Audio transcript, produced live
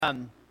All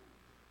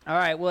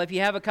right, well, if you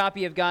have a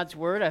copy of God's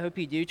Word, I hope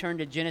you do, turn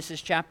to Genesis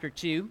chapter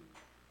 2.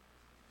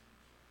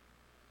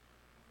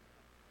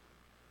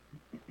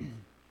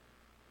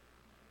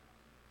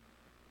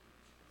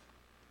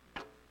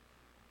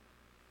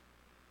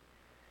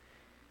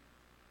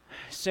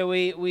 So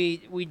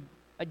we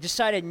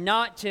decided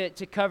not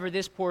to cover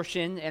this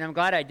portion, and I'm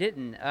glad I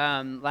didn't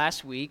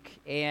last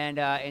week,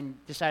 and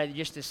decided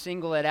just to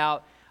single it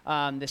out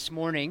this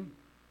morning.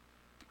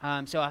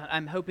 So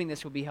I'm hoping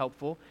this will be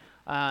helpful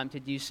to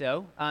do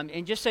so.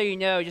 And just so you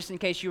know, just in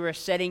case you were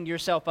setting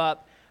yourself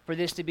up for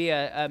this to be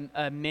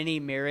a mini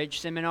marriage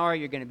seminar,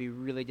 you're going to be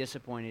really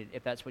disappointed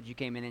if that's what you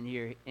came in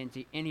here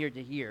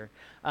to hear.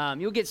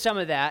 You'll get some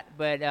of that,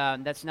 but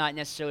that's not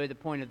necessarily the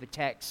point of the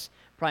text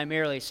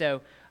primarily.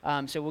 So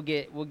we'll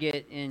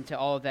get into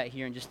all of that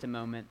here in just a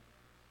moment.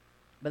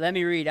 But let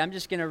me read. I'm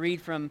just going to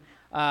read from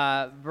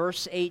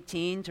verse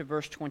 18 to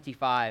verse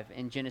 25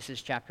 in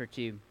Genesis chapter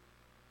 2.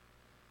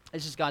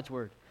 This is God's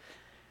word.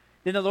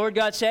 Then the Lord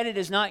God said, "It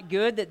is not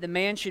good that the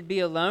man should be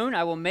alone.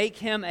 I will make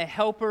him a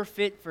helper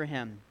fit for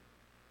him."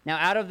 Now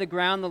out of the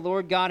ground the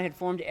Lord God had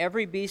formed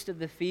every beast of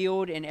the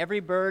field and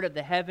every bird of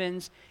the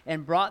heavens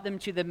and brought them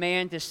to the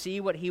man to see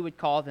what he would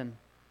call them.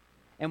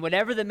 And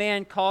whatever the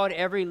man called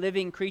every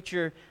living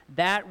creature,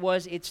 that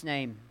was its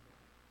name.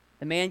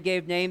 The man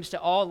gave names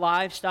to all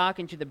livestock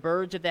and to the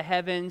birds of the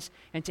heavens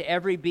and to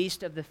every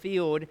beast of the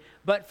field.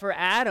 But for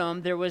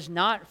Adam there was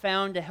not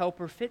found a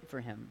helper fit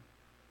for him.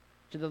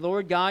 So the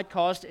Lord God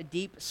caused a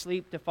deep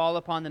sleep to fall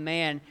upon the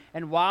man,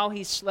 and while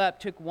he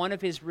slept, took one of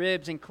his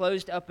ribs and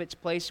closed up its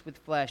place with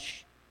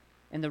flesh.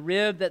 And the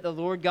rib that the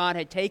Lord God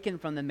had taken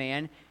from the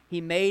man, he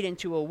made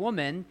into a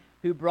woman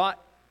who brought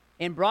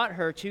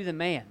her to the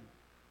man.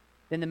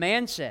 Then the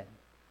man said,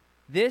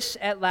 "This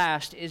at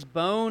last is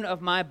bone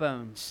of my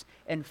bones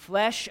and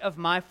flesh of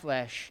my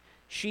flesh.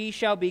 She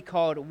shall be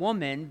called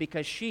woman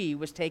because she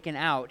was taken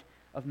out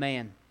of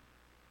man.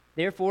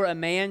 Therefore a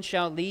man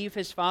shall leave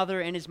his father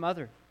and his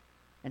mother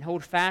and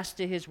hold fast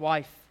to his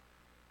wife,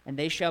 and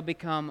they shall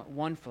become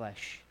one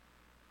flesh.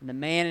 And the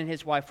man and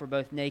his wife were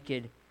both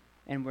naked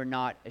and were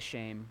not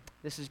ashamed."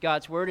 This is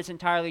God's word. It's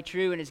entirely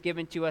true and is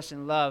given to us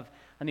in love.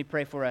 Let me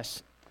pray for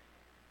us.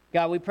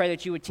 God, we pray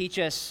that you would teach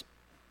us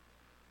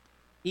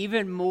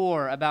even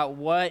more about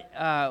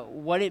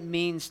what it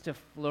means to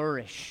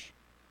flourish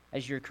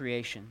as your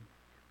creation,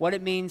 what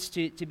it means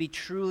to be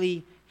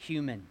truly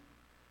human.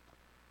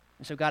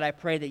 And so, God, I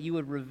pray that you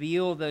would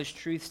reveal those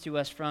truths to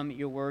us from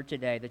your word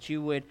today, that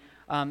you would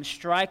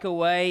strike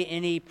away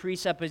any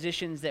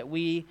presuppositions that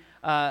we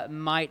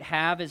might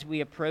have as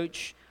we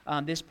approach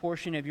this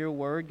portion of your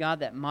word, God,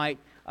 that might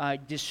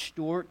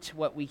distort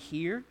what we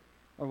hear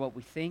or what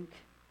we think,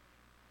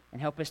 and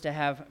help us to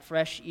have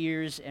fresh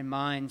ears and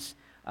minds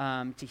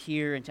to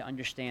hear and to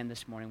understand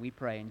this morning. We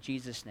pray in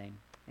Jesus' name,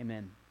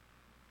 amen.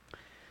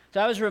 So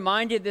I was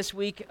reminded this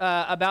week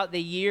about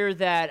the year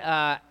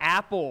that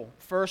Apple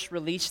first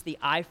released the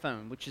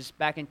iPhone, which is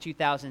back in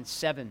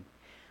 2007.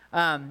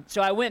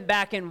 So I went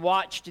back and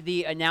watched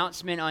the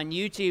announcement on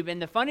YouTube,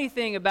 and the funny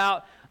thing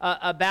about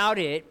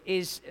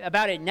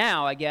it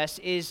now, I guess,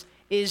 is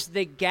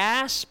the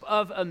gasp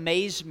of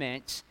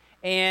amazement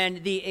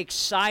and the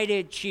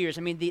excited cheers.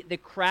 I mean, the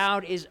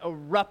crowd is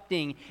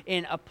erupting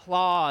in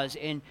applause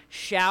and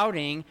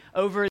shouting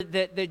over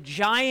the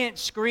giant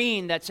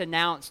screen that's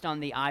announced on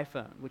the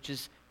iPhone, which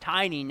is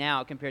tiny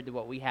now compared to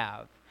what we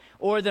have.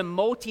 Or the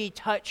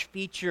multi-touch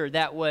feature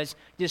that was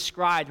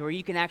described, where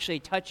you can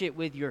actually touch it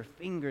with your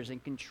fingers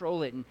and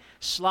control it and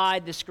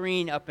slide the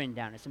screen up and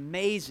down. It's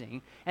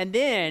amazing. And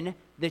then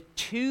the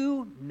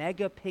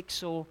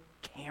 2-megapixel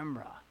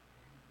camera.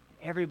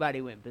 Everybody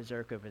went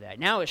berserk over that.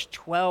 Now it's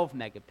 12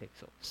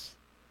 megapixels.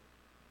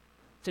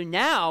 So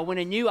now when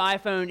a new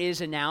iPhone is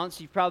announced,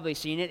 you've probably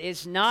seen it,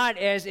 it's not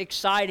as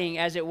exciting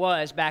as it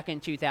was back in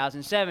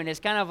 2007.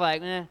 It's kind of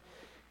like,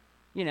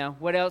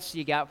 what else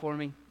you got for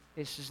me?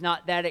 This is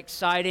not that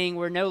exciting.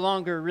 We're no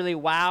longer really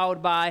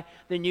wowed by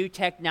the new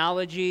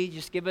technology.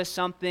 Just give us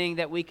something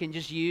that we can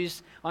just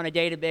use on a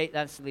day-to-day.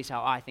 That's at least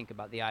how I think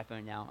about the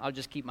iPhone now. I'll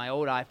just keep my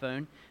old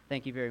iPhone.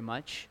 Thank you very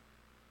much.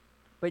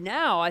 But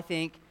now I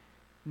think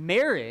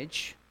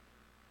marriage,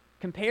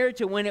 compared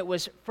to when it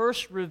was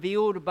first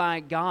revealed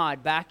by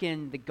God back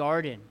in the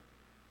garden,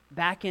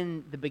 back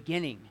in the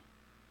beginning,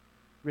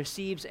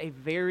 receives a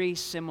very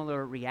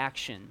similar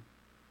reaction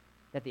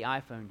that the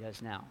iPhone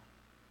does now.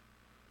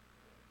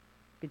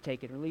 You can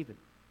take it or leave it.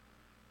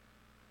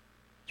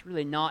 It's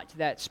really not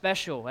that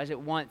special as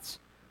it once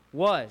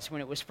was when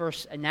it was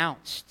first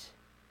announced.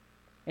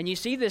 And you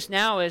see this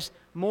now as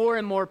more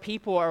and more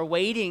people are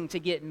waiting to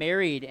get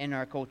married in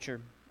our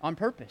culture on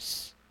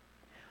purpose.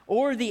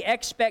 Or the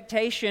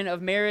expectation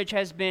of marriage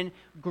has been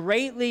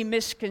greatly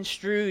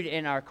misconstrued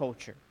in our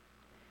culture.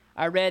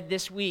 I read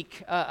this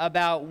week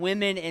about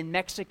women in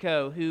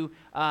Mexico who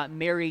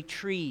marry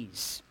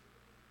trees.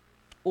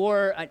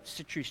 Or,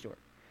 it's a true story.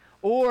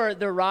 Or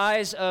the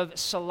rise of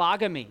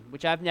sologamy,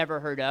 which I've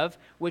never heard of,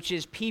 which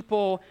is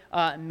people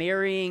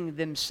marrying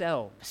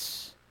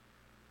themselves.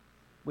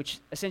 which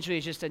essentially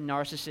is just a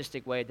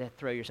narcissistic way to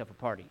throw yourself a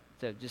party.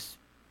 So just,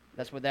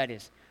 that's what that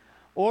is.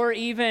 Or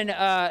even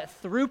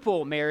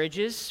throuple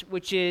marriages,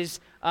 which is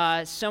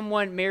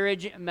someone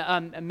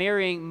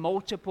marrying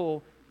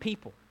multiple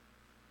people.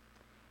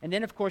 And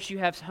then, of course, you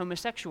have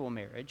homosexual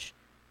marriage,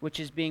 which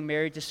is being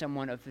married to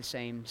someone of the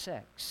same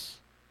sex.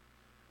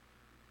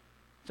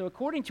 So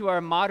according to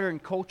our modern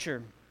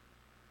culture,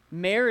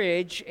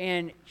 marriage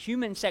and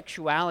human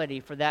sexuality,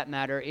 for that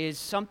matter, is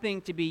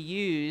something to be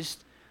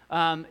used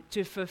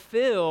to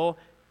fulfill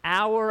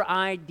our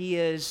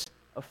ideas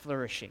of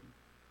flourishing.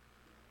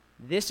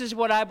 This is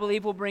what I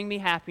believe will bring me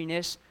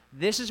happiness.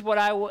 This is what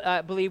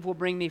I believe will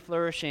bring me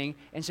flourishing.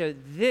 And so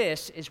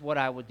this is what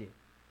I will do,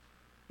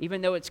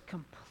 even though it's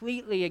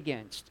completely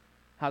against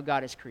how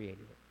God has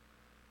created it.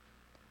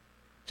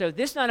 So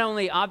this not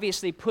only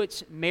obviously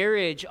puts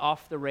marriage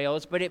off the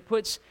rails, but it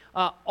puts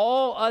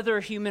all other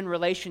human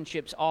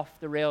relationships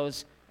off the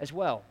rails as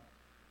well.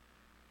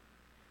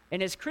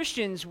 And as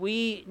Christians,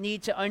 we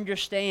need to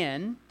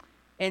understand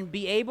and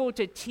be able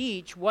to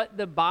teach what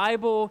the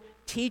Bible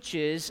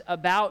teaches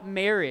about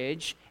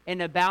marriage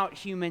and about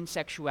human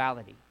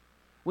sexuality.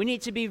 We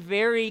need to be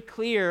very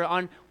clear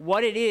on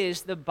what it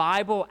is the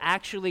Bible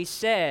actually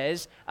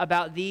says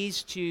about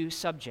these two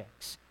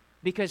subjects,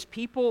 because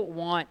people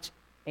want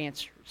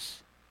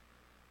answers.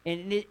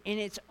 And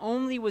it's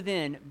only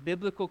within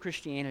biblical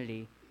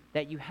Christianity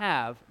that you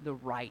have the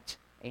right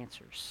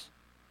answers.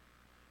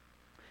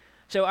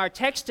 So our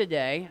text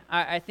today,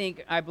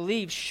 I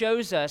believe,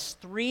 shows us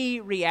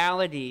three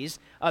realities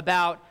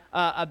about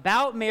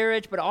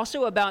marriage, but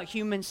also about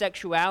human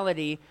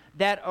sexuality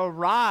that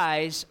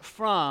arise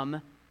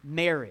from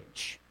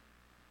marriage.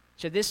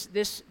 So this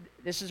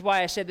is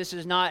why I said this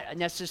is not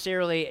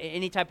necessarily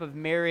any type of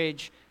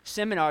marriage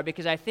seminar,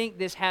 because I think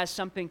this has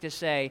something to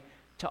say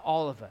to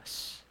all of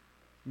us,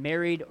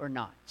 married or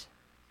not.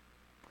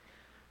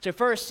 So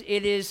first,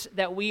 it is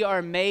that we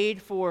are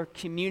made for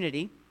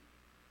community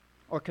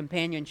or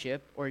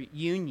companionship or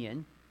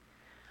union.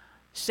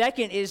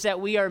 Second is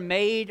that we are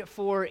made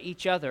for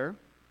each other.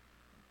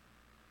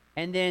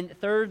 And then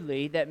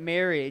thirdly, that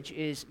marriage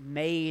is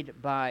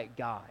made by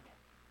God.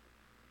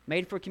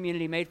 Made for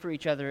community, made for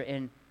each other,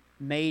 and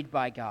made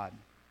by God.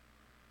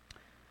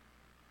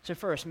 So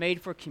first,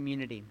 made for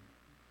community.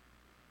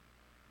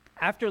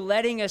 After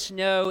letting us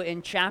know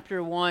in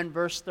chapter 1,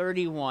 verse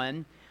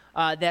 31,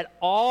 that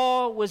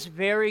all was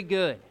very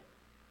good.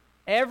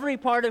 Every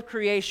part of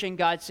creation,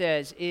 God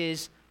says,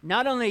 is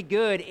not only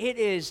good, it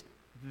is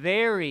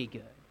very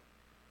good.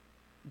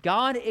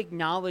 God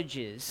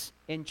acknowledges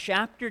in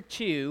chapter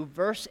 2,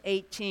 verse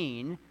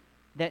 18,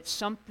 that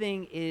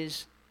something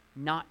is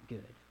not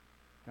good.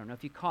 I don't know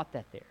if you caught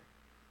that there.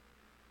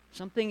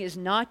 Something is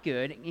not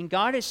good, and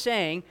God is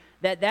saying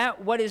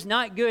that what is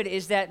not good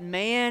is that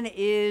man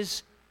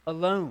is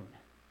alone.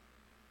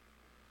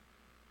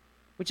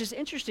 Which is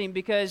interesting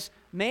because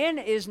man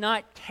is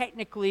not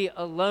technically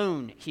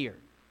alone here.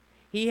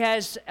 He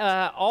has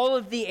all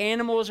of the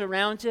animals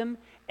around him.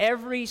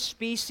 Every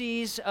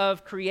species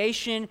of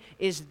creation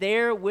is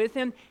there with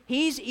him.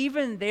 He's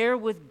even there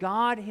with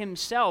God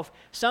himself.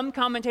 Some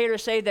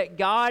commentators say that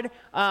God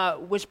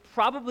was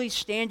probably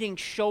standing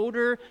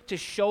shoulder to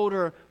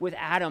shoulder with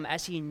Adam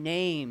as he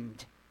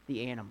named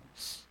the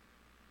animals.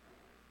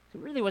 So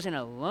he really wasn't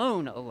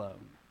alone.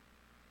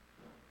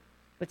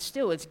 But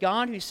still, it's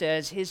God who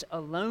says his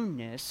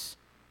aloneness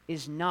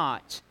is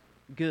not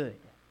good.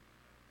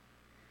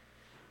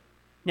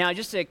 Now,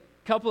 just a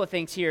couple of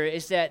things here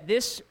is that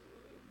this,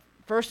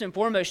 first and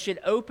foremost, should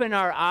open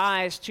our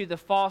eyes to the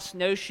false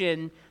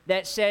notion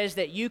that says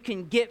that you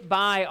can get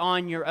by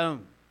on your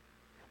own.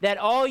 That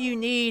all you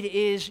need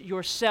is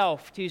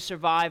yourself to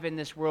survive in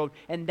this world,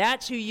 and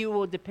that's who you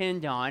will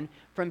depend on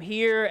from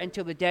here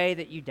until the day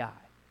that you die.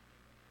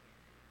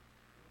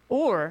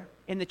 Or,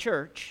 in the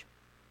church,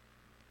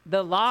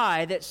 the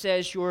lie that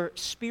says your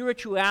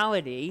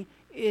spirituality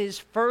is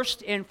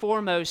first and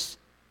foremost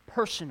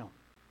personal,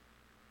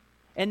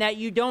 and that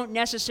you don't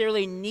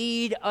necessarily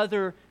need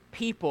other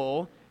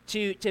people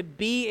to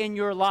be in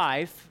your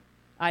life,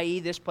 i.e.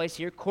 this place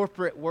here,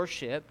 corporate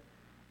worship,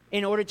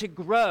 in order to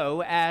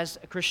grow as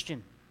a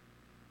Christian.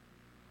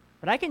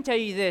 But I can tell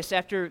you this,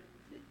 after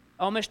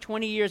almost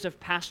 20 years of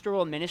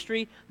pastoral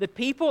ministry, the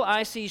people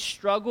I see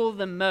struggle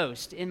the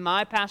most in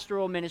my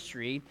pastoral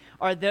ministry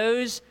are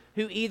those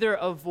who either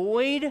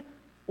avoid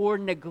or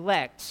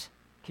neglect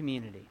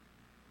community.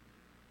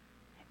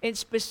 And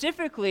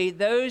specifically,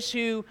 those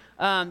who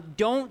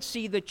don't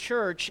see the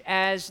church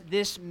as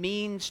this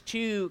means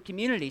to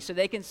community. So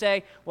they can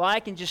say, well, I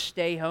can just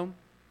stay home.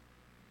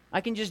 I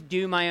can just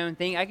do my own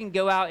thing. I can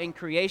go out in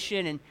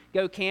creation and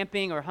go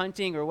camping or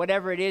hunting or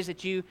whatever it is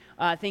that you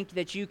think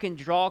that you can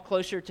draw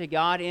closer to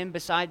God in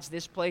besides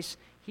this place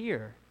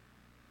here.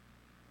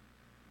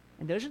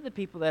 And those are the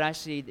people that I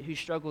see who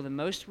struggle the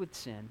most with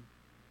sin,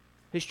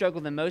 who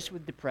struggle the most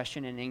with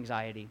depression and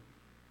anxiety,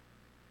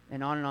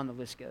 and on the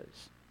list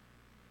goes.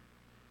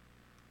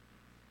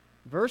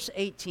 Verse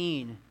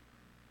 18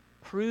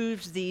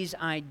 proves these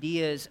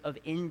ideas of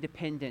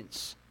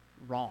independence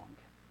wrong.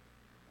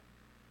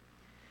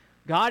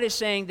 God is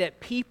saying that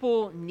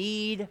people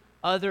need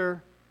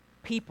other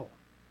people.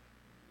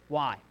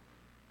 Why?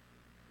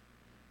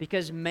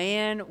 Because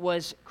man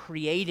was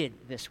created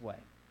this way.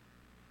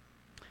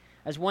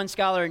 As one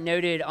scholar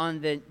noted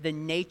on the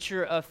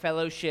nature of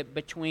fellowship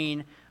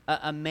between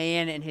a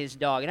man and his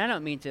dog, and I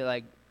don't mean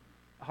to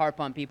harp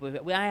on people.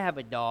 I have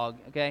a dog,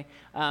 okay?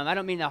 I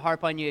don't mean to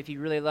harp on you if you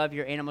really love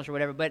your animals or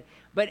whatever, but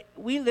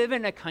we live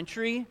in a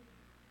country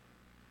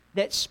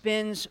that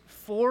spends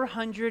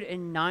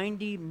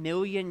 $490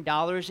 million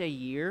a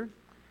year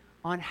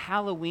on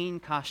Halloween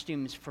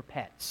costumes for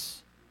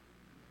pets.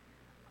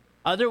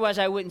 Otherwise,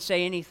 I wouldn't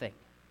say anything.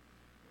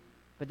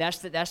 But that's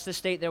the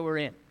state that we're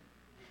in.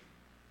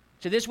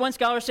 So this one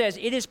scholar says,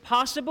 it is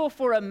possible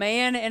for a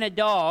man and a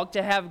dog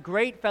to have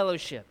great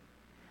fellowship.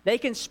 They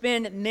can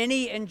spend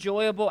many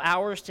enjoyable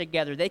hours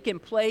together. They can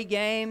play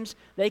games.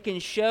 They can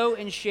show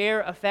and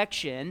share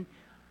affection.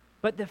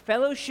 But the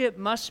fellowship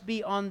must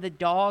be on the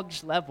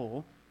dog's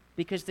level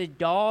because the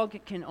dog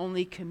can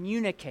only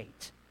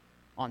communicate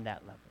on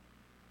that level.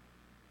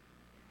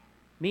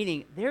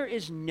 Meaning, there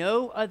is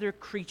no other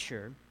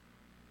creature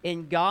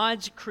in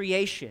God's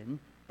creation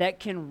that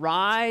can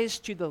rise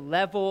to the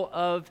level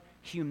of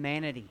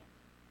humanity.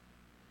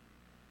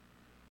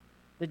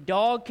 The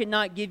dog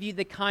cannot give you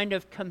the kind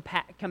of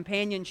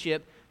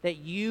companionship that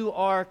you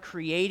are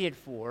created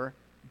for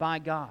by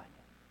God.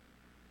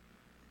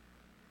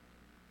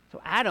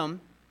 So Adam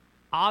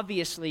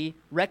obviously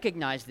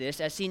recognized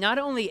this as he not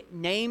only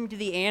named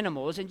the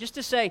animals, and just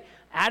to say,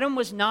 Adam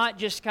was not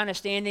just kind of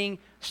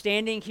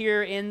standing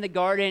here in the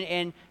garden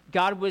and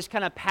God was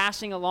kind of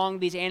passing along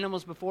these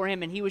animals before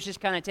him and he was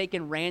just kind of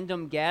taking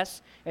random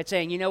guess at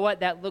saying, you know what,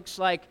 that looks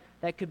like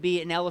that could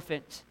be an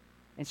elephant.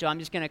 And so I'm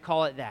just going to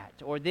call it that,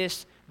 or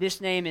this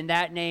name and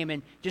that name,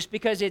 and just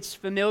because it's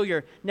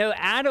familiar. No,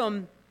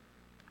 Adam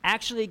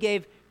actually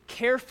gave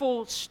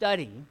careful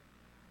study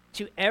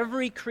to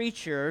every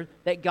creature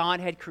that God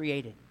had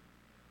created.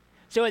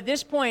 So at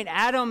this point,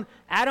 Adam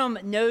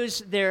knows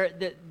their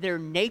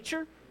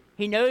nature.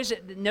 He knows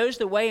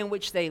the way in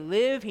which they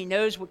live. He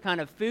knows what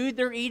kind of food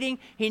they're eating.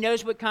 He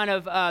knows what kind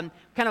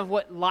of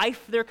what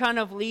life they're kind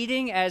of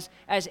leading as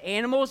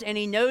animals, and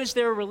he knows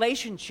their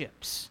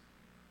relationships.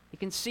 You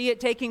can see it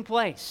taking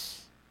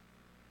place.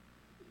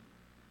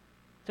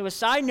 So a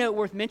side note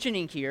worth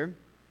mentioning here,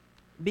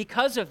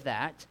 because of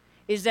that,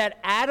 is that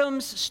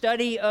Adam's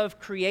study of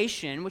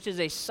creation, which is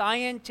a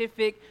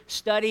scientific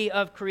study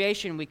of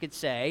creation, we could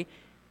say,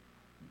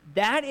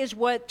 that is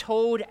what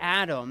told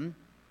Adam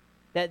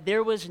that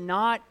there was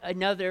not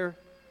another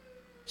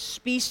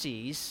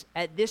species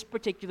at this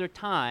particular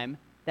time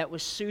that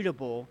was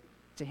suitable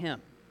to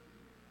him.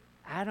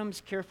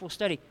 Adam's careful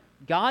study.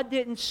 God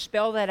didn't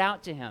spell that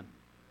out to him.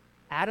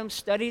 Adam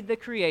studied the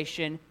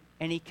creation,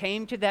 and he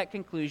came to that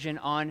conclusion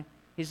on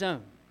his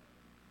own.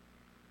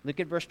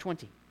 Look at verse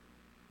 20.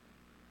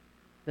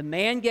 The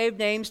man gave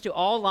names to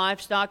all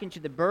livestock and to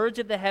the birds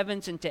of the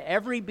heavens and to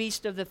every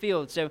beast of the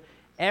field. So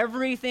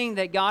everything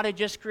that God had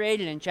just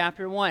created in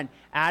chapter 1,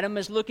 Adam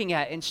is looking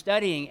at and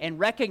studying and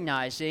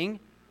recognizing.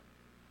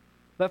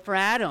 But for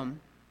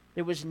Adam,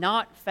 there was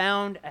not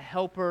found a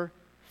helper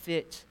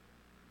fit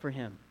for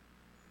him.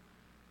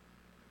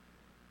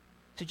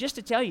 So just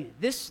to tell you,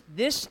 this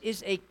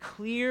is a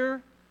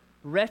clear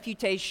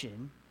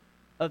refutation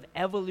of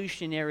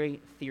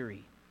evolutionary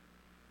theory.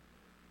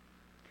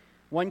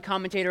 One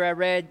commentator I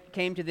read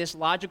came to this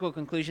logical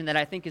conclusion that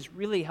I think is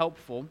really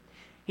helpful.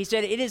 He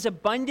said, it is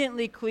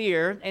abundantly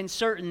clear and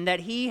certain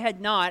that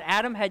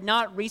Adam had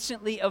not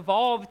recently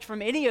evolved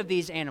from any of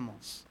these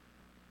animals.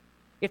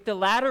 If the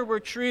latter were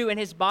true and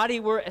his body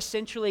were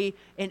essentially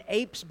an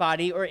ape's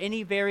body or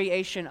any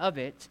variation of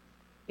it,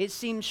 it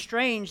seems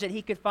strange that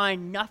he could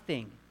find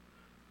nothing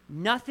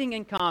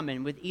in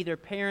common with either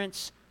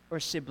parents or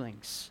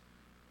siblings.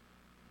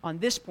 On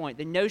this point,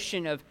 the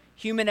notion of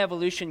human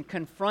evolution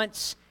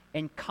confronts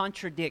and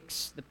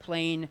contradicts the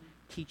plain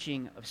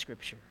teaching of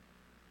Scripture,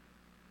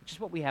 which is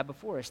what we have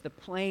before us, the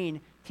plain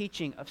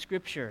teaching of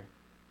Scripture.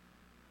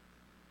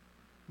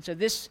 And so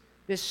this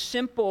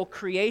simple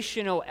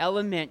creational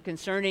element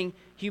concerning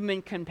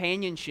human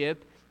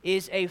companionship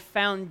is a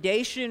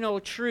foundational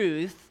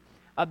truth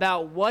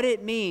about what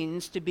it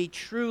means to be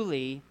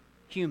truly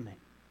human.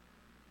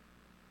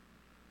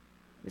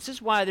 This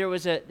is why there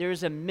was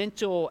a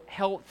mental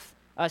health,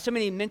 so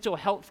many mental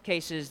health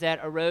cases that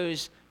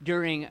arose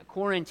during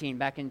quarantine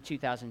back in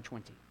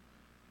 2020.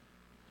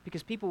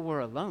 Because people were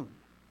alone.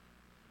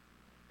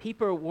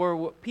 People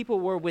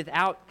were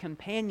without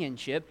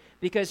companionship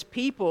because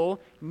people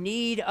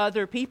need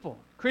other people,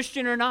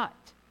 Christian or not.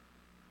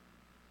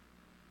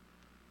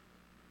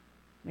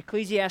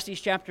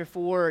 Ecclesiastes chapter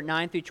 4,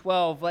 9 through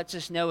 12 lets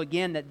us know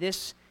again that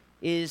this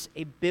is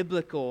a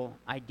biblical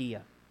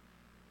idea.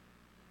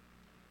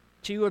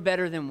 Two are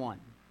better than one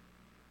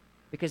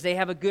because they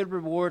have a good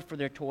reward for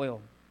their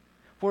toil.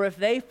 For if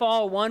they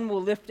fall, one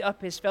will lift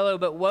up his fellow,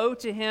 but woe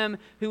to him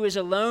who is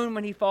alone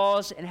when he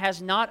falls and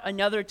has not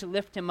another to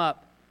lift him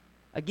up.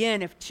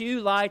 Again, if two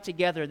lie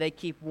together, they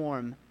keep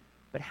warm.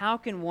 But how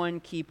can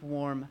one keep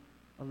warm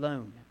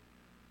alone?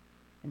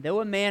 And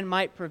though a man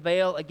might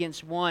prevail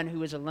against one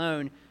who is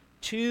alone,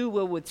 two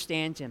will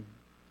withstand him.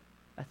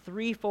 A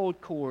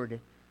threefold cord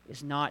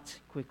is not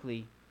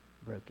quickly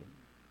broken.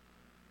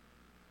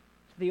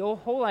 So the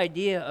whole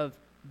idea of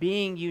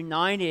being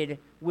united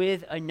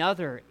with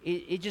another,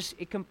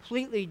 it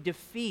completely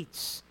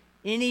defeats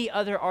any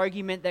other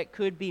argument that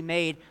could be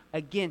made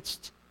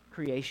against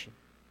creation.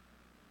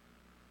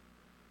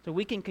 So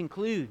we can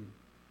conclude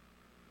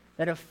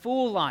that a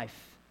full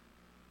life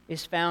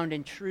is found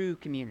in true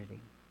community.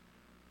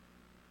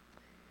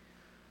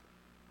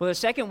 Well, the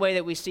second way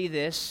that we see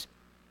this,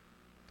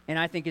 and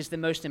I think is the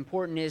most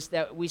important, is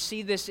that we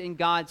see this in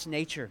God's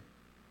nature.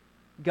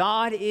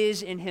 God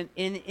is in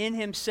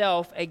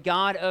himself a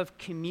God of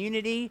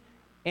community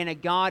and a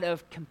God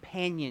of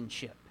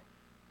companionship,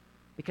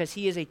 because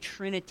he is a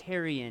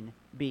Trinitarian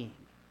being.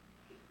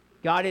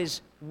 God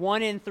is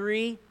one in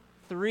three,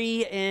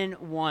 three in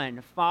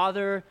one,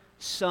 Father,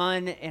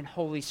 Son, and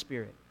Holy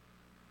Spirit.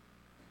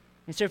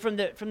 And so from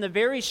the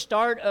very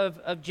start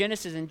of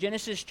Genesis, in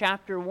Genesis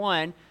chapter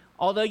 1,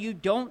 although you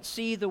don't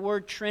see the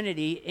word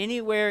Trinity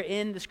anywhere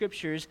in the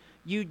Scriptures,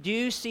 you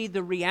do see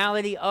the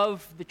reality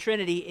of the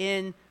Trinity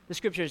in the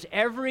Scriptures.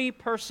 Every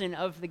person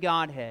of the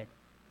Godhead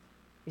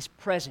is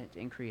present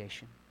in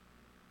creation.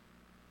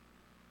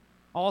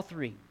 All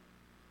three.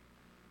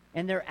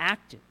 And they're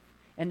active,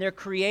 and they're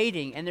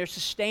creating, and they're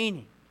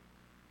sustaining.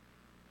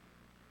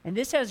 And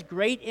this has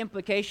great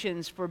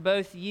implications for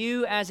both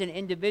you as an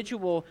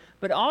individual,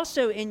 but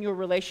also in your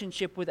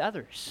relationship with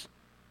others.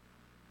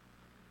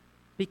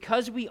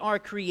 Because we are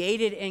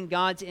created in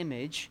God's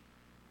image,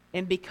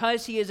 and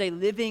because he is a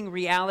living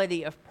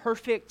reality of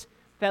perfect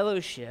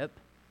fellowship,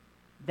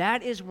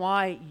 that is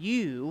why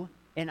you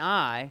and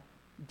I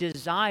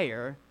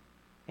desire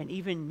and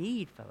even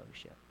need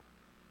fellowship.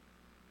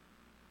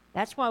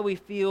 That's why we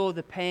feel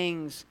the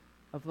pangs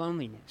of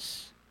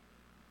loneliness.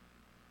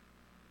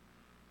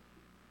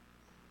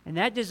 And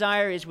that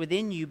desire is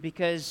within you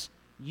because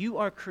you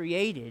are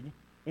created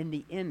in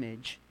the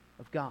image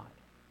of God.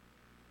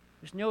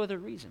 There's no other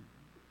reason.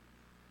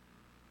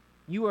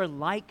 You are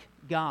like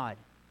God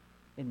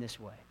in this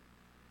way.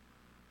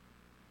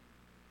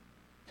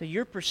 So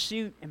your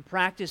pursuit and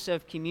practice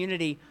of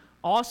community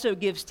also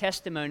gives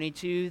testimony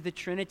to the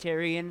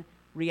Trinitarian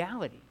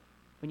reality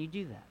when you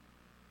do that.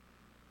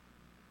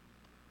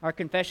 Our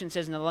confession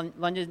says, in the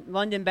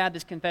London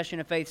Baptist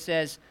Confession of Faith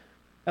says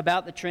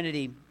about the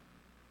Trinity,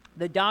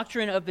 the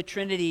doctrine of the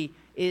Trinity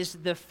is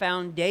the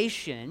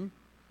foundation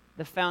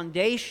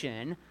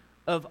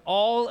of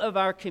all of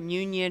our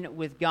communion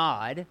with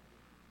God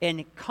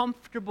and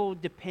comfortable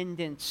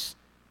dependence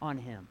on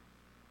him.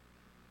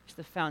 It's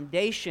the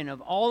foundation of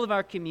all of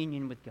our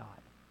communion with God.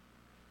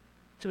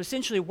 So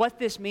essentially what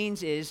this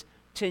means is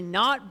to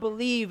not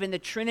believe in the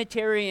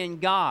Trinitarian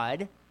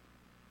God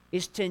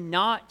is to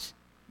not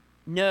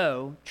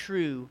know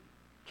true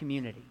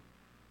community.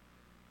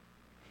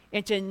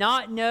 And to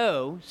not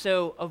know,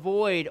 so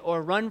avoid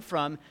or run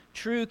from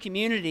true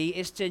community,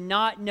 is to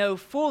not know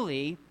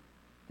fully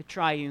the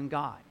triune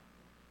God.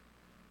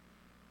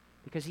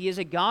 Because he is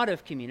a God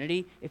of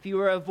community. If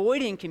you are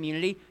avoiding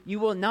community,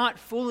 you will not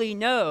fully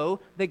know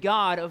the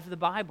God of the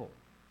Bible.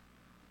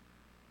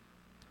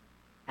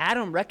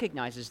 Adam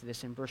recognizes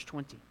this in verse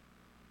 20.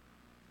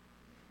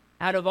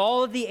 Out of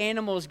all of the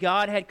animals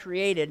God had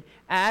created,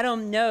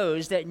 Adam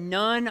knows that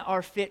none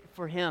are fit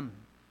for him.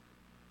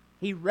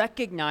 He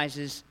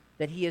recognizes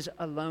that he is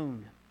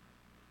alone.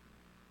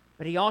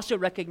 But he also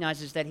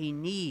recognizes that he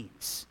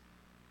needs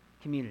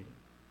community.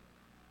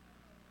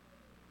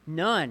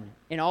 None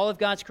in all of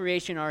God's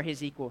creation are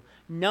his equal.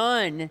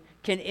 None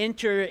can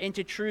enter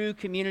into true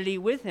community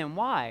with him.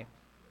 Why?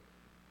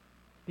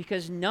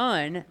 Because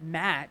none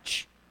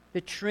match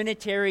the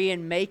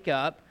Trinitarian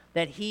makeup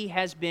that he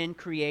has been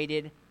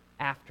created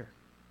after.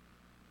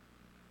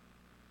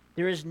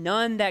 There is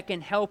none that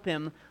can help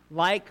him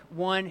like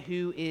one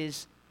who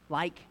is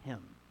like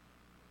him.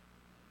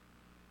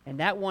 And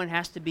that one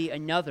has to be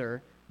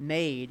another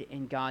made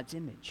in God's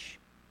image.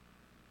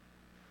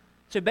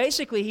 So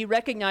basically, he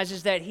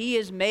recognizes that he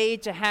is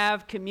made to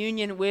have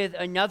communion with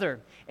another.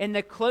 And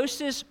the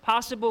closest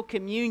possible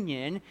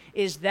communion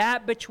is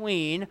that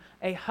between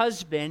a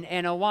husband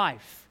and a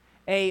wife,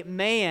 a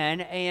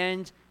man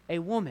and a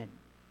woman.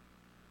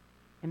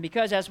 And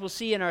because, as we'll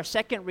see in our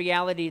second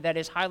reality that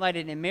is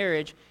highlighted in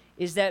marriage,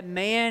 is that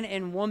man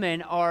and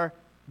woman are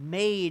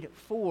made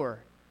for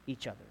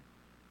each other.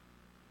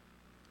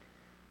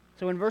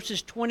 So in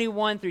verses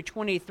 21 through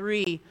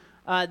 23,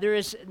 there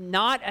is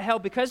not a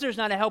help, because there's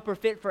not a helper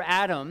fit for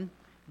Adam,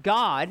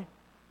 God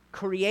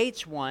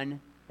creates one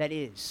that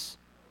is.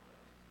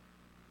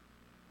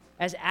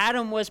 As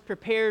Adam was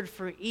prepared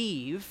for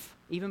Eve,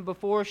 even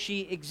before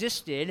she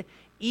existed,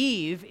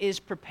 Eve is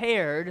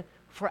prepared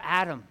for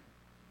Adam.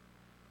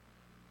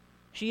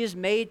 She is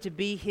made to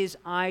be his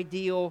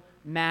ideal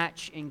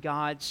match in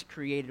God's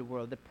created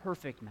world, the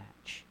perfect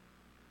match.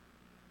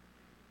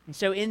 And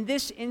so in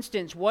this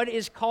instance, what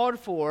is called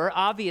for,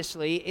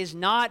 obviously, is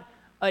not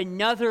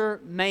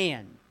another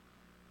man.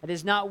 That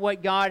is not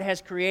what God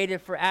has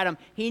created for Adam.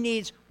 He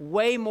needs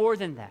way more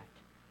than that.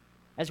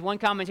 As one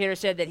commentator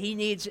said, that he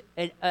needs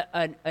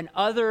an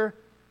other.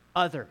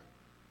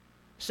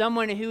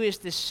 Someone who is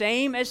the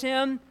same as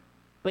him,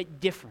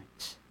 but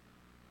different.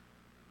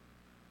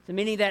 So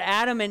meaning that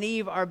Adam and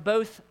Eve are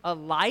both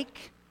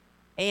alike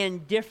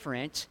and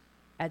different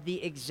at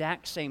the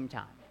exact same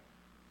time.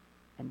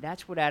 And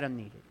that's what Adam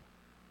needed.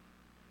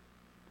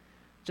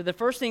 So the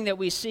first thing that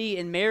we see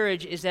in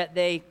marriage is that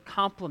they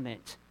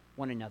complement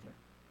one another.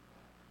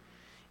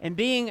 And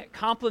being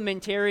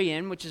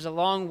complementarian, which is a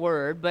long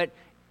word, but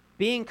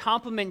being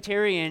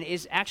complementarian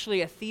is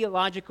actually a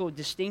theological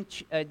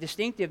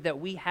distinctive that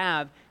we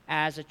have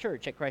as a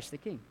church at Christ the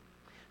King.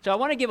 So I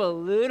want to give a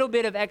little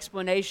bit of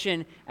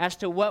explanation as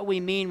to what we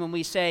mean when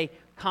we say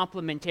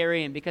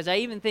complementarian, because I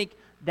even think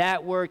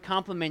that word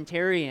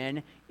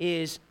complementarian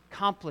is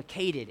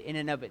complicated in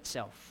and of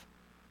itself.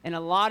 And a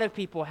lot of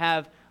people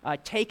have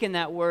taken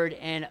that word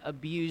and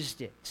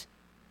abused it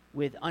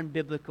with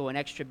unbiblical and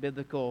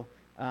extra-biblical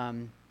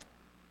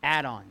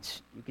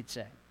add-ons, you could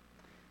say.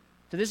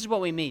 So this is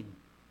what we mean.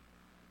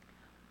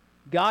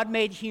 God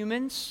made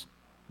humans,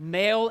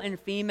 male and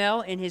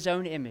female, in his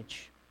own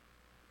image.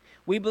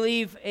 We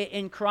believe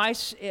in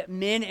Christ,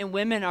 men and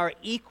women are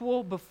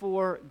equal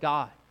before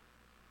God.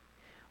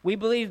 We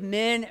believe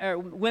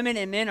women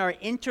and men are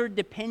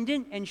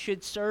interdependent and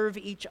should serve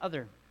each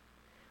other.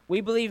 We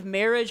believe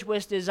marriage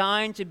was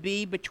designed to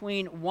be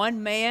between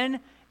one man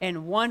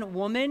and one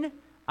woman,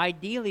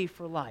 ideally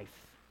for life.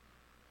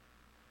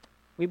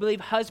 We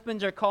believe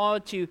husbands are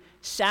called to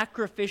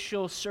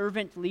sacrificial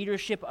servant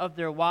leadership of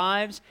their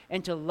wives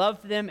and to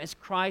love them as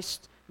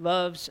Christ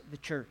loves the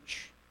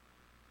church.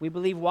 We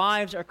believe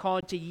wives are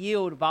called to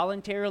yield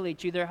voluntarily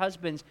to their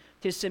husbands,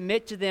 to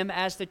submit to them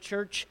as the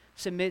church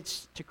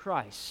submits to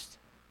Christ.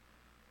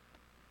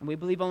 And we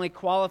believe only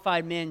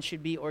qualified men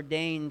should be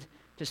ordained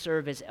to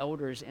serve as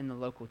elders in the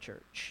local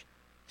church.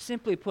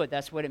 Simply put,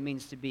 that's what it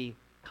means to be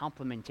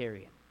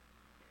complementarian.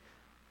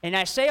 And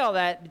I say all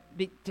that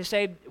to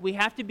say we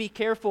have to be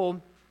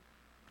careful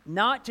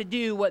not to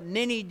do what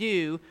many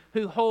do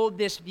who hold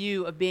this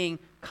view of being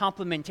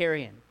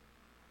complementarian,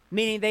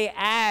 meaning they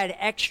add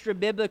extra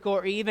biblical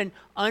or even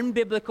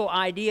unbiblical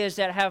ideas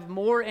that have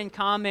more in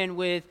common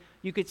with,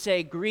 you could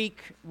say,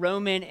 Greek,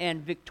 Roman,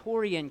 and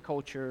Victorian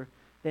culture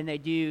than they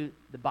do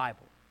the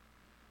Bible.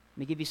 Let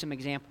me give you some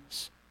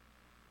examples.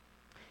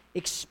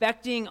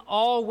 Expecting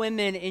all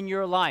women in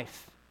your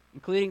life,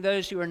 including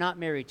those who are not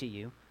married to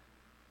you,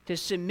 to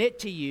submit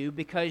to you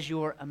because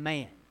you're a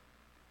man.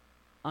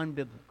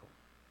 Unbiblical.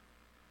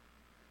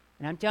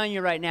 And I'm telling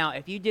you right now,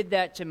 if you did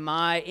that to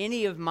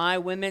any of my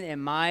women in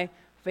my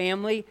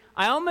family,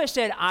 I almost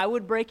said I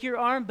would break your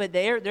arm, but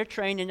they're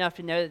trained enough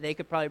to know that they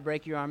could probably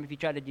break your arm if you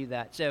try to do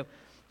that. So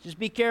just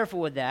be careful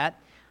with that.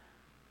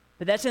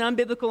 But that's an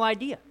unbiblical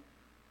idea.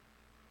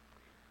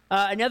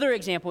 Another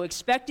example,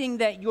 expecting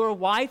that your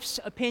wife's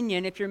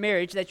opinion, if you're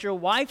married, that your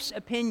wife's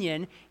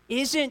opinion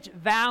isn't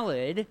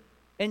valid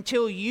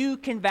until you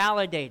can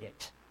validate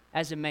it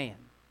as a man.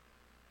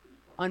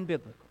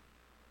 Unbiblical.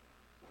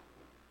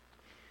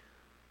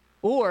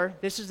 Or,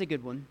 this is a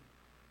good one,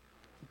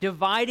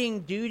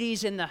 dividing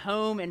duties in the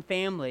home and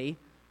family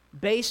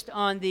based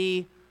on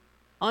the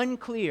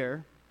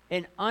unclear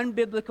and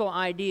unbiblical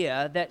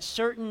idea that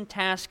certain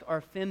tasks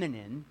are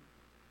feminine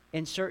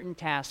and certain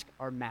tasks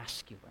are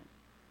masculine.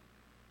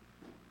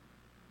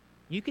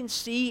 You can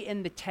see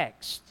in the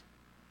text,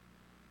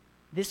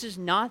 this is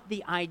not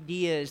the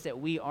ideas that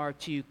we are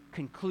to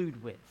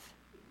conclude with.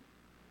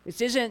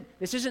 This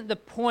isn't the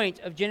point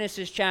of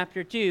Genesis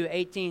chapter 2,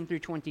 18 through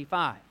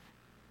 25.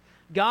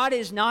 God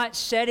is not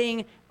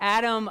setting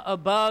Adam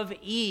above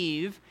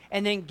Eve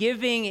and then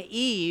giving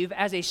Eve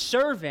as a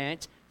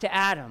servant to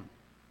Adam.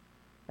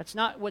 That's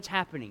not what's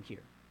happening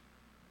here.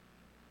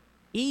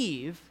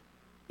 Eve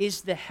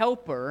is the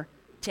helper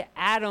to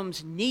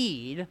Adam's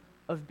need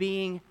of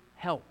being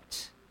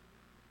helped.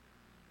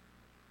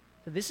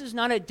 So this is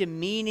not a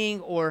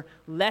demeaning or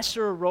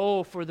lesser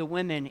role for the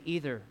women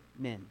either,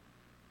 men.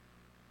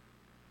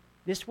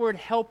 This word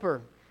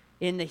helper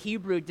in the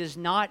Hebrew does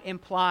not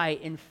imply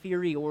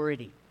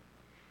inferiority.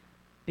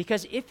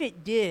 Because if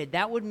it did,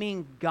 that would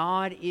mean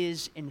God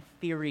is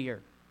inferior.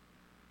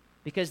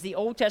 Because the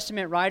Old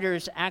Testament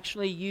writers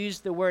actually use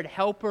the word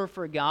helper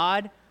for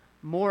God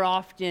more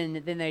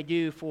often than they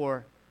do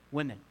for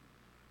women.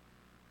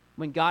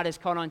 When God is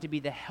called on to be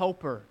the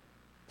helper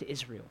to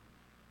Israel.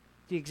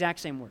 It's the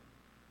exact same word.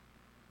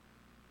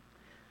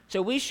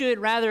 So we should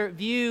rather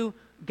view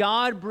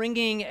God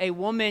bringing a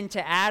woman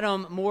to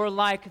Adam more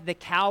like the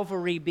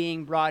Calvary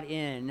being brought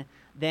in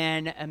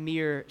than a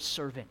mere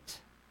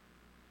servant.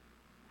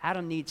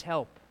 Adam needs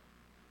help,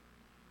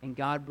 and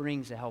God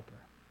brings a helper.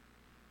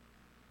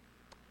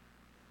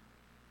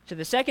 So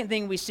the second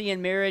thing we see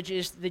in marriage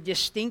is the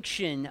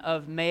distinction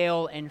of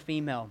male and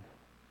female.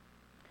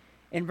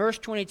 In verse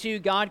 22,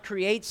 God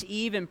creates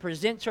Eve and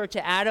presents her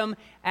to Adam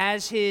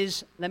as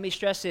his, let me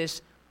stress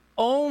this,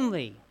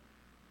 only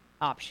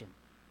option.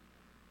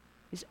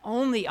 His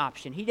only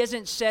option. He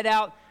doesn't set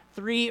out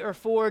 3 or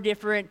 4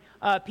 different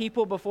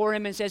people before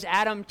him and says,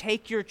 Adam,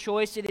 take your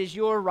choice. It is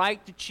your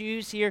right to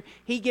choose here.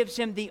 He gives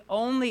him the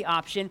only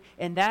option,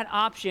 and that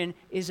option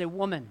is a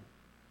woman.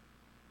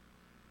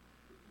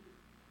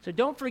 So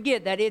don't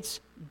forget that it's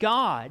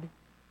God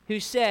who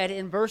said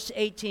in verse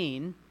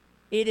 18,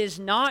 it is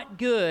not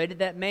good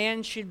that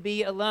man should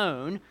be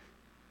alone.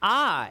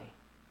 I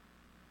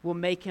will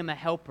make him a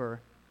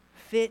helper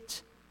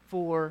fit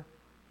for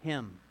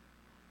him.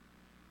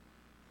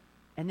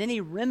 And then he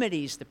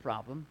remedies the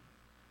problem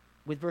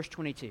with verse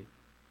 22.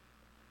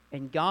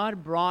 And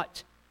God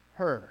brought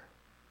her,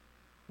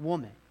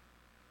 woman,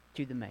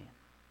 to the man.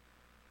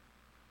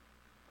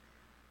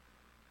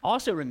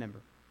 Also remember,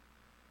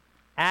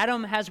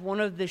 Adam has one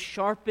of the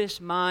sharpest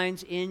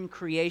minds in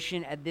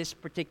creation at this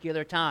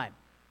particular time.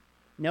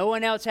 No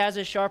one else has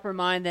a sharper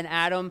mind than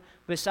Adam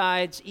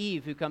besides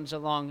Eve, who comes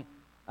along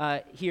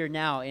here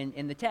now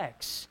in the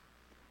text.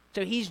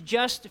 So he's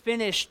just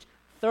finished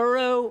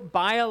thorough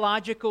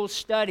biological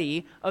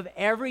study of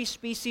every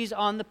species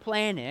on the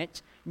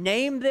planet,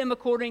 named them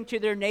according to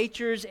their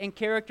natures and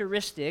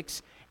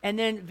characteristics, and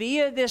then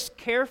via this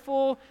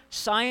careful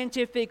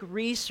scientific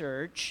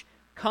research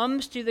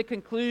comes to the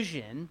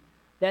conclusion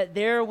that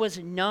there was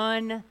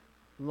none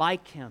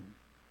like him.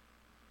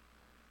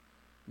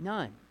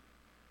 None.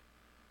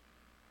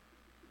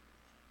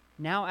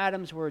 Now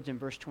Adam's words in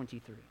verse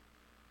 23.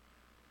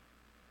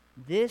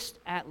 This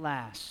at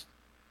last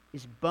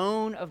is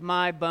bone of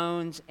my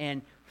bones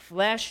and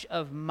flesh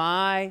of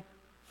my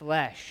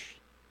flesh.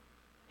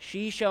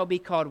 She shall be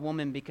called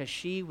woman because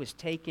she was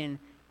taken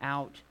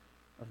out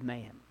of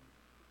man.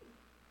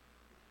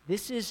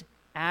 This is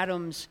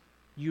Adam's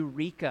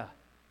eureka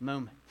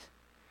moment.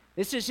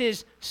 This is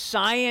his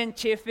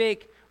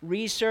scientific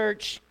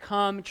research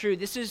come true.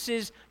 This is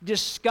his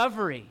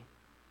discovery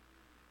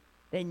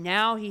that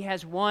now he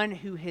has one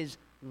who is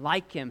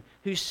like him,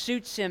 who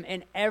suits him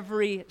in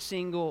every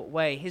single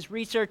way. His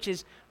research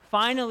is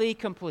finally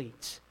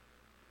complete.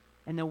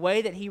 And the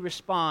way that he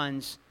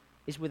responds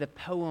is with a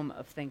poem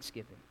of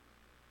thanksgiving,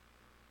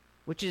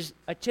 which is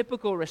a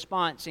typical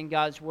response in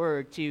God's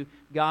word to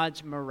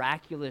God's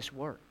miraculous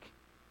work,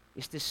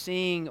 is to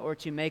sing or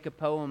to make a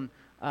poem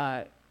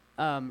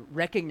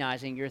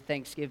recognizing your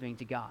thanksgiving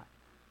to God.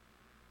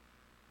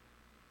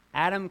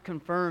 Adam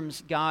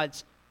confirms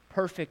God's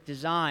perfect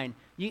design.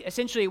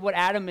 Essentially, what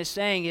Adam is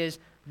saying is,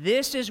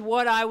 this is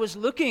what I was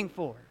looking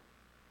for.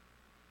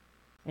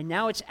 And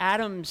now it's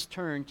Adam's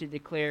turn to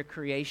declare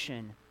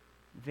creation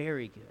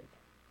very good.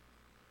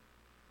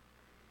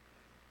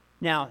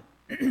 Now,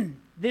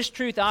 this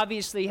truth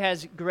obviously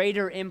has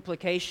greater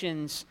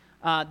implications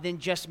than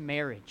just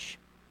marriage.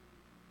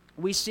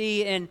 We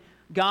see in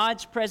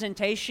God's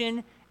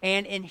presentation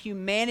and in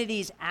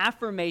humanity's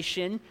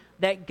affirmation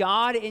that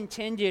God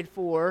intended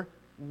for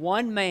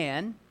one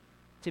man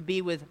to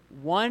be with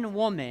one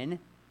woman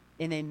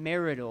in a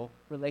marital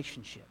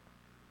relationship.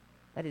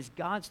 That is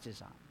God's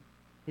design,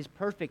 his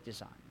perfect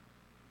design.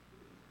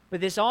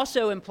 But this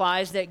also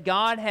implies that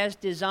God has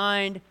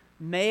designed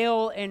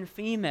male and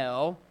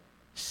female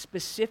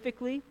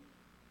specifically,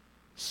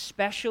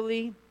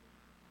 specially,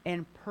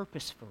 and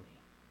purposefully.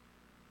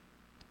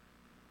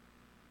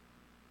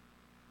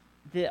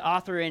 The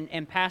author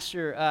and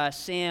pastor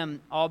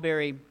Sam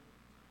Alberry,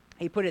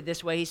 he put it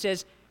this way. He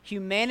says,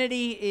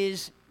 humanity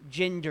is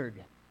gendered.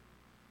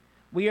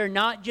 We are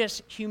not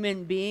just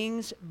human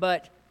beings,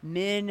 but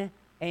men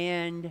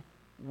and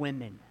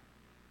women.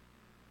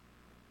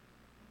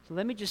 So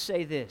let me just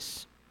say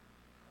this.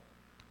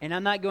 And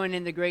I'm not going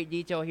into great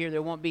detail here.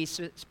 There won't be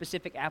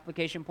specific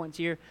application points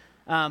here.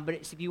 But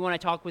if you want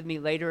to talk with me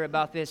later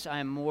about this, I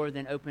am more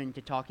than open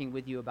to talking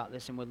with you about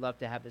this and would love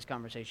to have this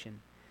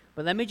conversation.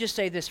 But let me just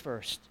say this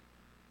first.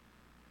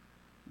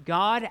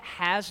 God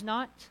has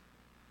not,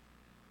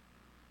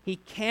 he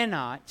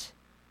cannot,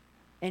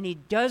 and he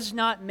does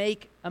not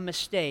make a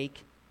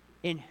mistake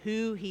in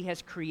who he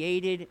has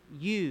created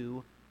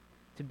you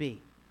to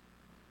be.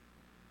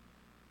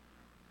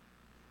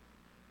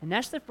 And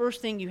that's the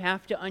first thing you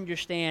have to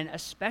understand,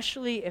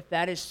 especially if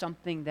that is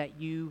something that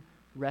you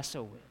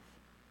wrestle with.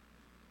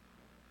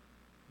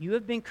 You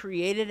have been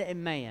created a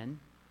man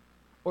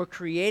or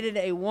created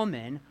a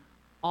woman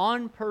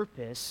on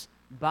purpose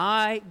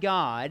by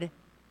God,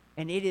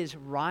 and it is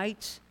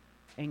right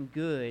and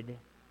good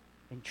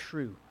and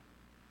true.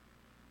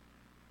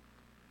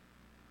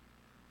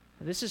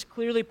 This is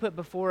clearly put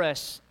before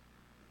us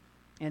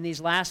in these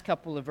last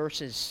couple of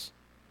verses.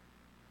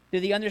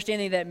 Through the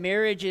understanding that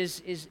marriage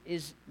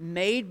is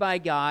made by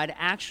God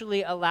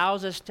actually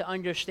allows us to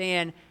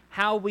understand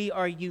how we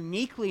are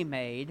uniquely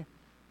made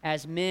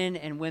as men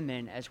and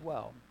women as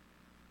well.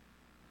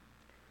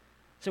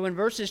 So in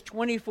verses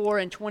 24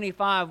 and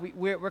 25,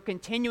 we're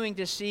continuing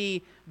to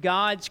see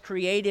God's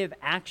creative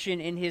action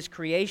in his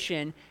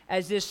creation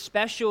as this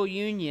special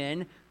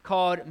union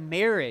called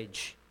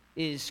marriage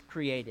is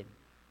created.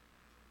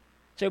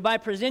 So by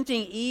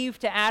presenting Eve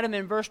to Adam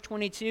in verse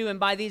 22 and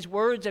by these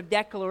words of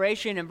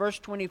declaration in verse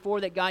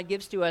 24 that God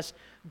gives to us,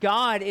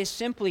 God is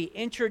simply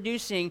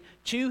introducing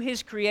to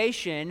his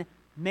creation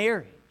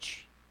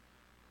marriage.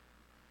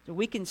 So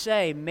we can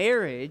say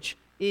marriage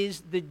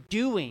is the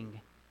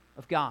doing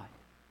of God.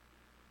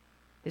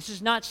 This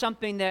is not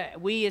something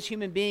that we as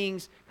human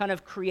beings kind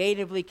of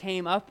creatively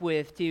came up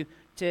with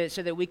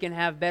so that we can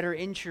have better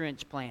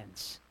insurance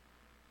plans.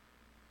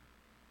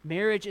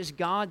 Marriage is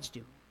God's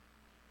doing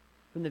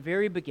from the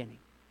very beginning.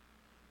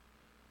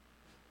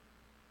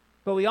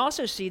 But we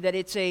also see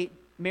that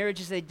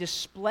marriage is a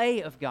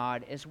display of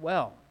God as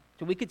well.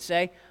 So we could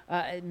say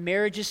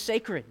marriage is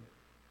sacred.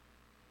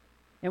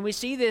 And we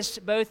see this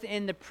both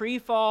in the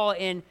pre-fall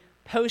and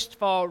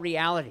post-fall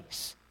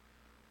realities.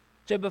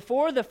 So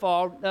before the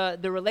fall,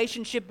 the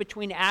relationship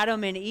between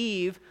Adam and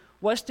Eve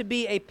was to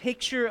be a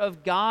picture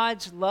of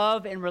God's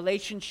love and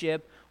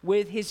relationship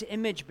with his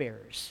image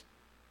bearers.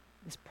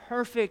 This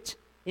perfect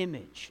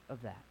image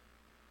of that.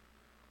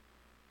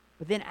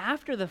 But then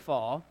after the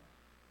fall,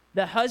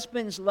 the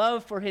husband's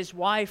love for his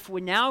wife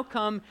would now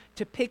come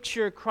to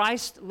picture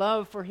Christ's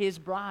love for his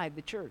bride,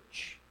 the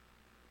church.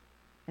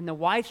 And the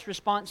wife's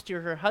response to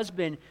her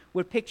husband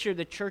would picture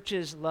the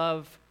church's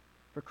love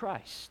for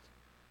Christ.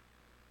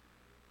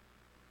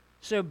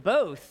 So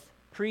both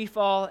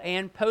pre-fall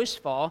and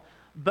post-fall,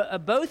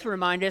 both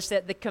remind us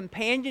that the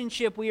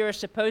companionship we are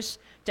supposed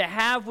to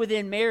have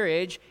within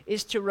marriage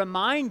is to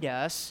remind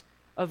us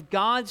of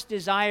God's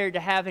desire to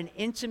have an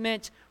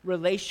intimate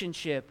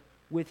relationship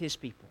with his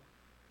people.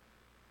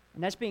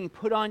 And that's being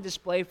put on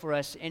display for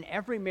us in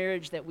every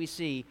marriage that we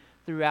see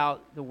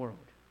throughout the world.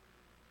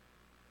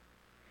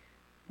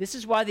 This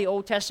is why the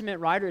Old Testament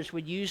writers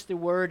would use the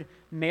word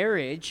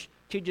marriage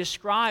to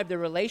describe the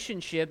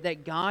relationship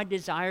that God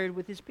desired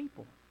with his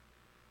people.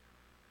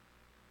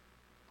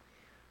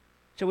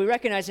 So we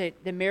recognize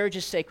that the marriage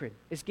is sacred.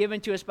 It's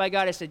given to us by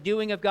God. It's the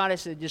doing of God.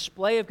 It's the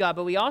display of God.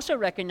 But we also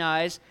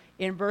recognize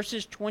in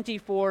verses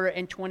 24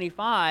 and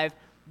 25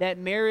 that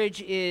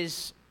marriage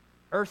is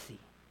earthy.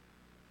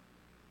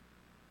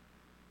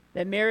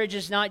 That marriage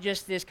is not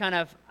just this kind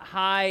of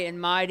high and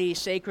mighty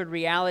sacred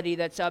reality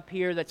that's up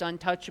here, that's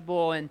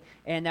untouchable, and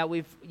that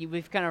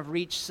we've kind of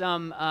reached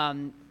some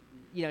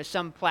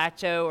some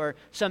plateau or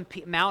some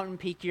mountain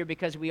peak here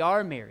because we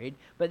are married,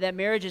 but that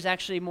marriage is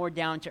actually more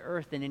down to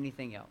earth than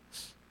anything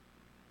else.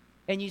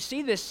 And you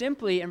see this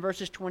simply in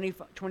verses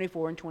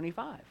 24 and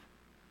 25.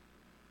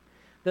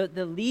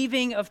 The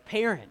leaving of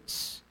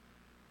parents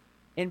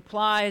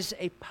implies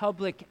a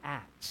public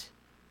act.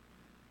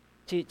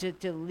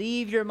 To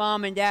leave your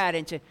mom and dad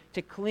and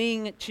to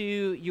cling to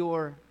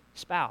your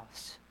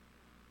spouse.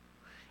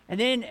 And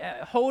then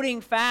holding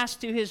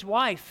fast to his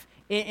wife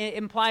it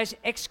implies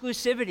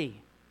exclusivity,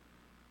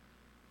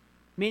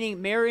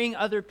 meaning marrying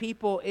other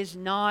people is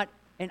not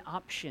an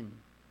option.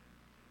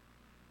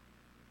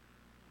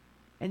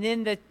 And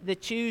then the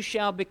two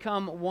shall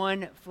become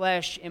one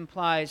flesh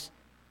implies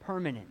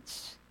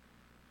permanence.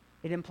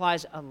 It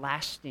implies a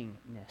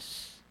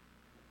lastingness.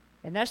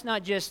 And that's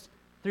not just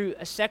through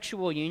a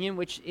sexual union,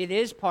 which it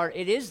is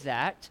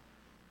that,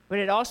 but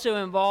it also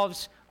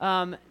involves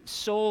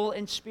soul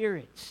and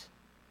spirit.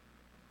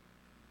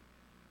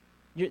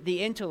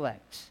 The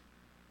intellect,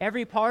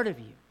 every part of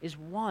you is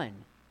one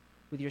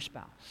with your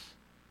spouse.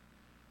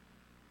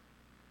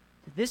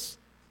 There's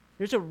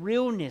a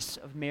realness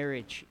of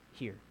marriage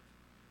here.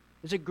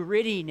 There's a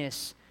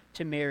grittiness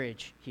to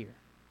marriage here.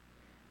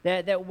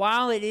 That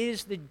while it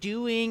is the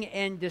doing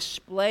and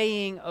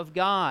displaying of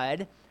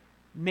God,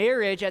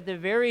 marriage at the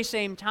very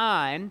same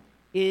time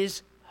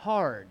is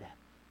hard.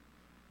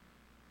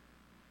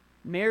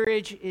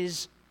 Marriage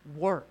is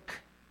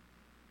work.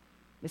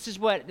 This is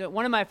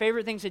one of my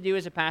favorite things to do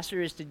as a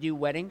pastor is to do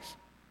weddings.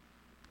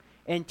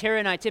 And Tara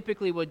and I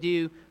typically will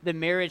do the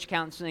marriage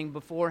counseling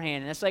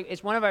beforehand. And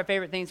it's one of our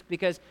favorite things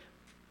because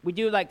we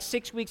do like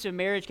 6 weeks of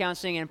marriage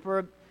counseling, and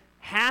for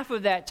half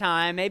of that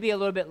time, maybe a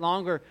little bit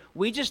longer,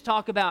 we just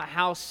talk about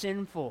how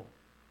sinful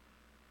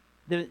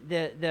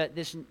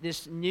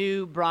this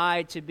new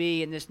bride to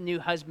be and this new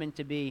husband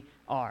to be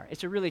are.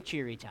 It's a really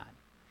cheery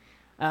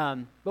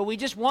time. But we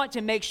just want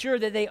to make sure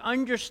that they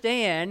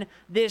understand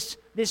this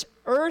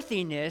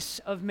earthiness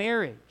of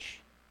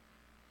marriage.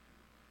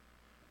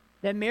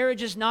 That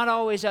marriage is not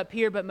always up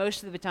here, but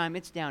most of the time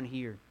it's down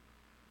here.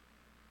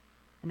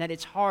 And that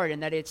it's hard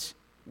and that it's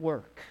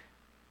work.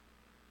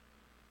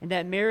 And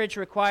that marriage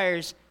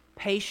requires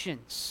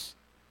patience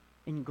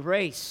and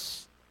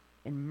grace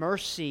and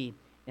mercy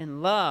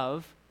and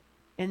love.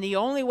 And the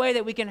only way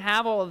that we can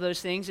have all of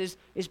those things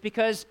is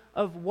because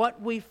of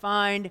what we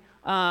find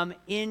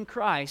in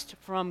Christ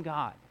from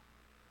God.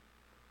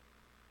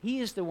 He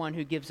is the one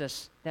who gives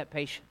us that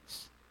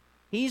patience.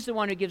 He's the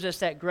one who gives us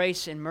that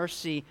grace and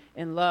mercy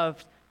and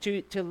love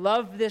to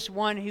love this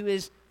one who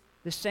is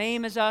the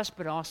same as us,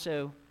 but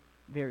also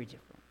very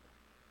different.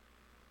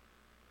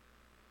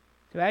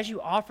 So as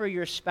you offer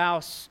your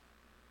spouse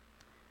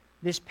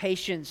this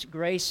patience,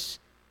 grace,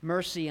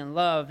 mercy, and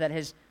love that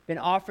has been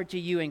offered to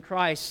you in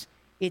Christ,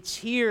 it's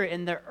here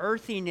in the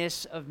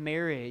earthiness of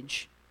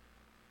marriage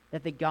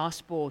that the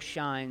gospel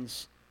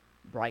shines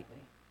brightly.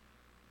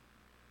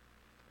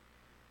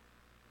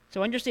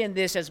 So understand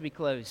this as we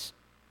close,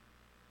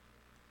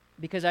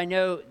 because I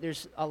know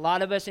there's a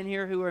lot of us in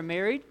here who are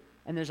married,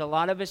 and there's a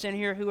lot of us in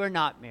here who are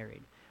not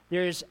married.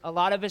 There's a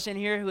lot of us in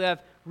here who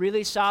have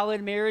really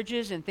solid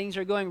marriages and things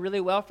are going really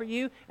well for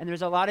you, and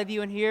there's a lot of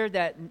you in here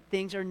that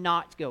things are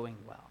not going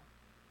well.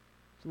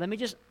 So let me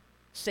just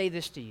say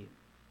this to you.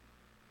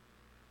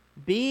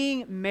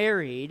 Being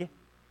married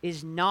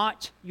is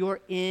not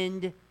your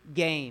end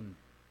game.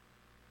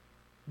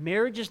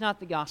 Marriage is not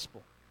the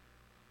gospel.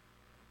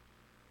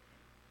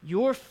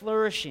 Your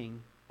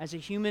flourishing as a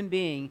human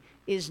being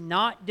is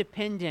not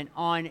dependent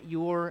on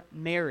your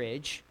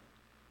marriage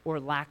or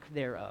lack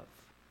thereof.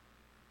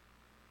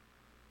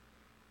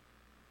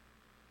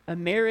 A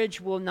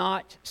marriage will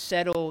not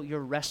settle your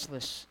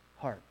restless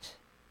heart.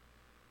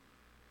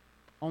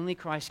 Only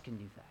Christ can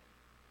do that.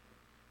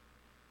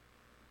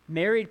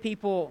 Married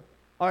people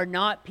are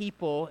not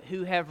people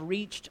who have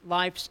reached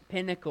life's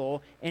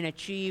pinnacle and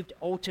achieved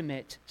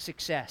ultimate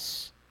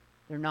success.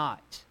 They're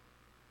not.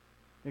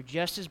 They're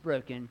just as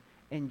broken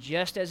and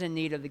just as in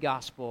need of the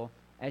gospel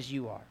as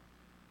you are.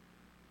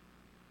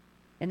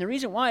 And the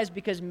reason why is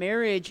because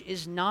marriage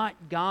is not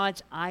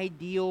God's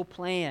ideal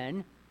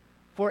plan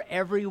for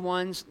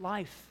everyone's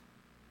life.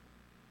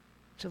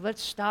 So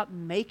let's stop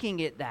making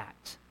it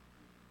that.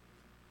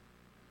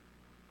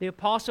 The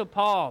Apostle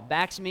Paul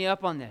backs me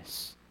up on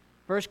this.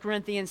 1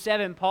 Corinthians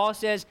 7, Paul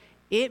says,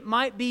 it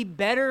might be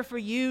better for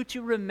you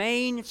to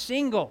remain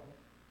single.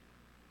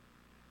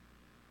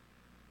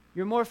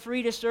 You're more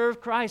free to serve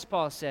Christ,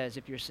 Paul says,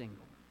 if you're single.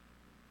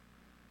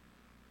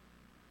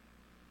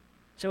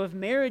 So if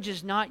marriage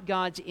is not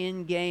God's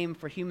end game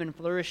for human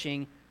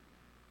flourishing,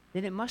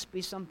 then it must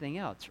be something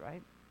else,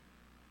 right?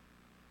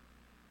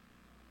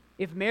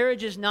 If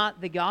marriage is not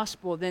the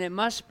gospel, then it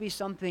must be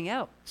something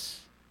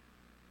else.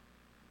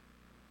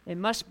 It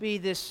must be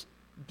this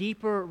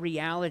deeper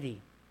reality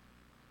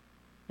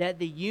that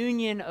the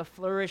union of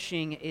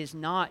flourishing is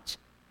not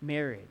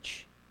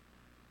marriage,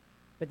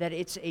 but that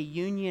it's a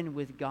union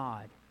with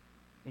God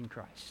in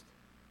Christ.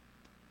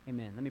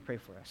 Amen. Let me pray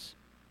for us.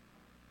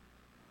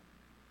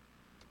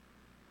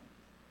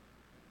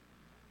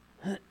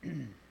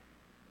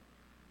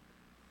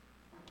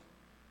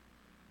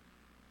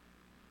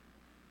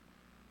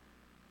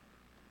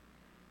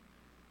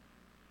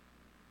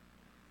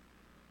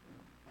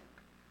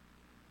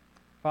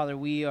 Father,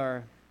 we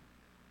are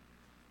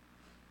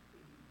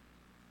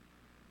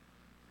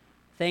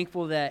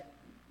thankful that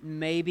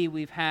maybe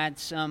we've had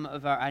some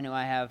of our, I know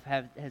I have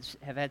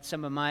had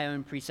some of my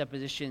own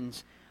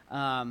presuppositions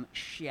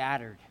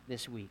shattered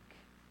this week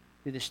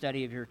through the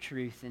study of your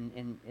truth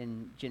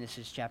in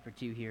Genesis chapter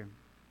 2 here.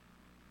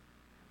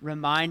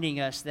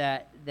 Reminding us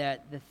that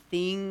the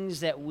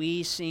things that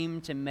we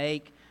seem to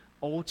make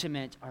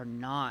ultimate are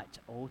not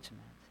ultimate.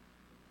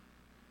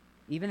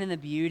 Even in the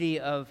beauty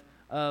of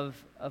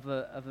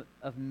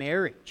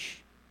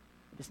marriage,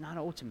 it is not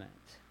ultimate.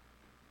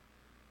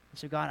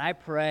 So God, I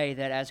pray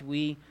that as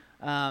we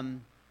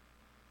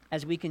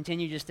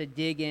continue just to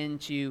dig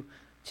into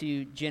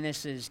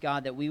Genesis,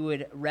 God, that we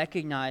would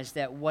recognize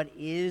that what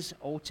is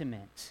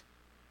ultimate,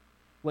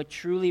 what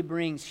truly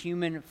brings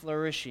human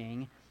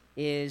flourishing,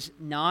 is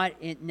not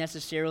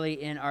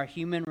necessarily in our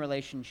human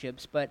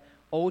relationships, but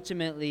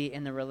ultimately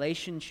in the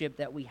relationship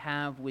that we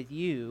have with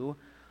you,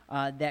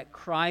 that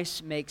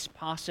Christ makes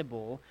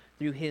possible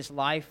through his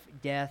life,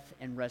 death,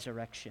 and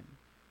resurrection.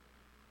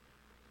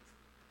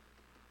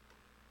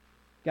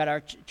 God,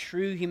 our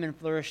true human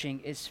flourishing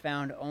is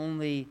found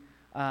only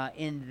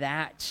in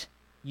that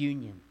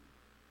union,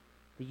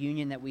 the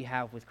union that we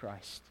have with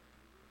Christ.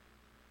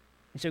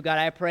 And so, God,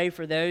 I pray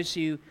for those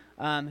who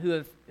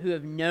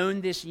have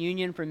known this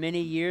union for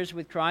many years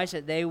with Christ,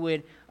 that they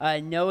would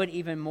know it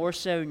even more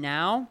so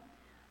now.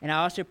 And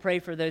I also pray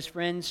for those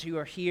friends who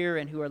are here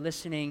and who are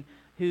listening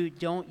who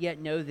don't yet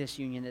know this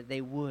union, that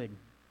they would.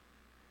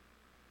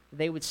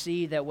 They would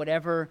see that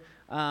whatever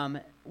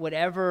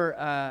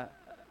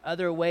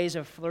other ways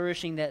of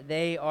flourishing that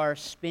they are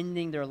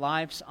spending their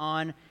lives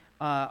on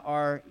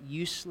are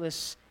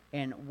useless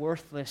and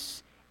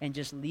worthless and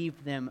just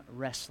leave them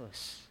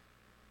restless.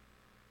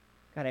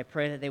 God, I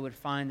pray that they would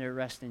find their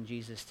rest in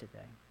Jesus today.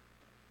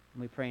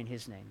 And we pray in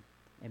his name.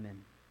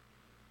 Amen.